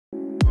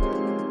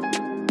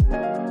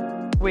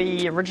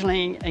We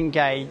originally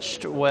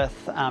engaged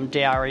with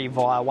DRE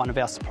via one of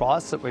our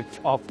suppliers that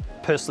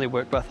I've personally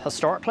worked with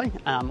historically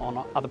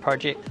on other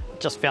projects.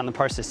 Just found the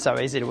process so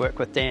easy to work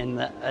with Dan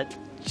that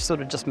it sort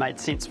of just made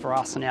sense for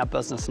us and our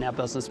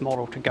business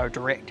model to go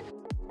direct.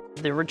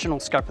 The original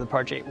scope of the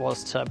project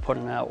was to put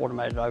in an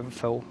automated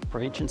overfill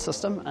prevention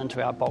system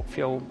into our bulk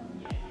fuel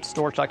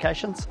storage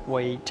locations.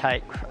 We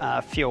take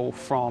fuel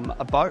from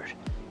a boat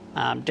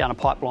down a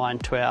pipeline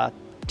to our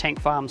tank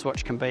farms,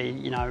 which can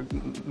be,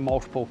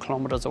 multiple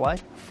kilometres away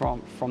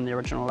from the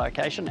original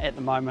location. At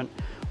the moment,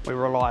 we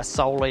rely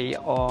solely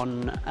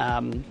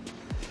on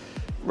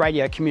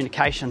radio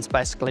communications,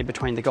 basically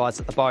between the guys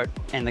at the boat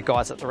and the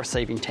guys at the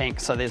receiving tank.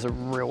 So there's a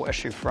real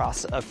issue for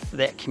us if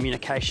that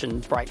communication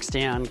breaks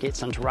down,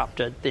 gets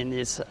interrupted. Then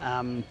there's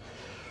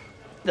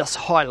this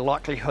high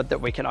likelihood that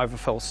we can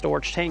overfill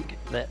storage tank.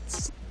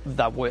 That's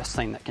the worst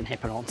thing that can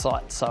happen on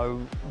site. So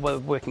we're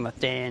working with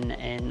Dan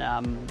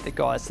and the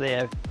guys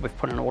there. We've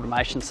put an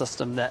automation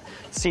system that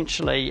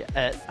essentially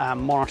it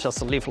monitors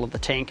the level of the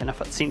tank, and if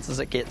it senses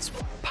it gets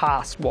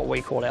past what we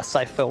call our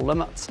safe fill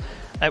limits,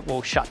 it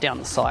will shut down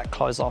the site,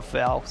 close off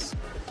valves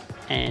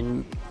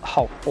and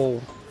halt all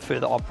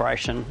further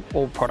operation,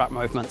 all product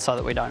movement, so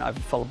that we don't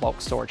overfill a bulk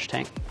storage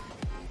tank.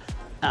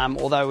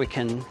 Although we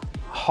can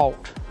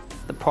halt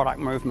the product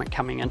movement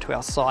coming into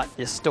our site,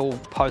 there still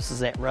poses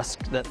that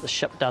risk that the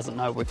ship doesn't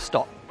know we've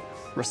stopped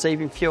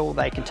receiving fuel.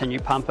 They continue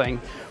pumping,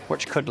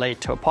 which could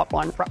lead to a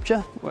pipeline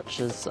rupture, which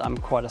is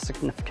quite a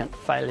significant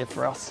failure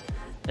for us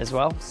as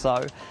well.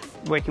 So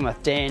working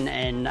with Dan,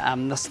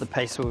 and this is the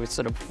piece where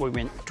we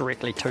went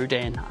directly to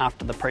Dan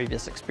after the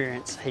previous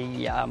experience.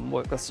 He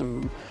worked with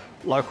some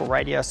local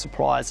radio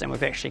suppliers, and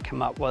we've actually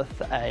come up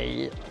with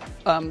a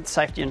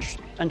safety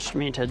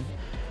instrumented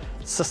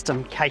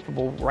system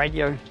capable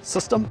radio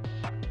system.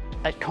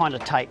 It kind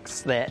of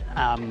takes that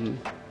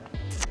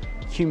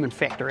human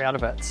factor out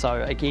of it.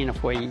 So again,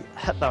 if we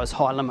hit those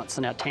high limits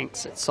in our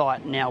tanks at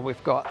site, now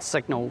we've got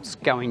signals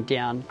going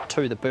down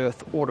to the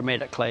berth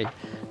automatically,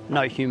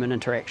 no human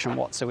interaction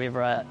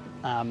whatsoever.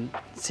 It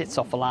sets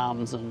off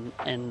alarms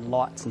and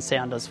lights and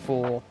sounders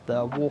for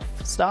the wharf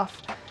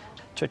staff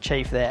to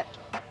achieve that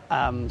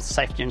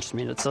safety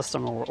instrumented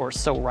system or a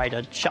still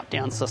rated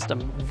shutdown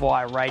system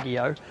via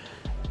radio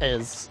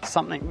is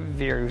something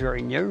very,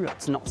 very new.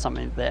 It's not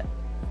something that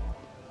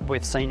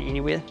we've seen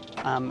anywhere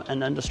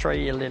in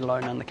industry, let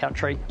alone in the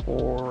country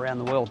or around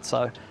the world.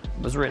 So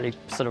it was really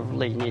sort of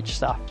leading edge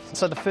stuff.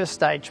 So the first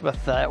stage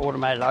with the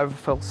automated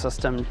overfill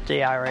system,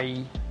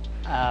 DRE,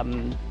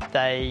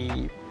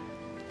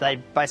 they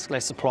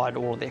basically supplied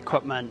all of the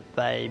equipment,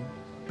 they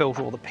built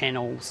all the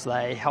panels,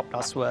 they helped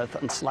us with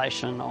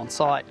installation on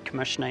site,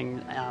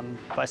 commissioning,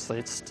 basically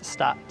it's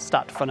start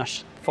to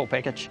finish, full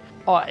package.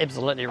 I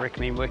absolutely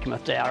recommend working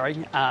with DRE.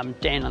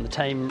 Dan and the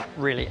team,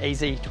 really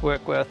easy to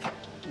work with,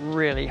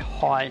 really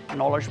high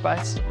knowledge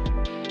base.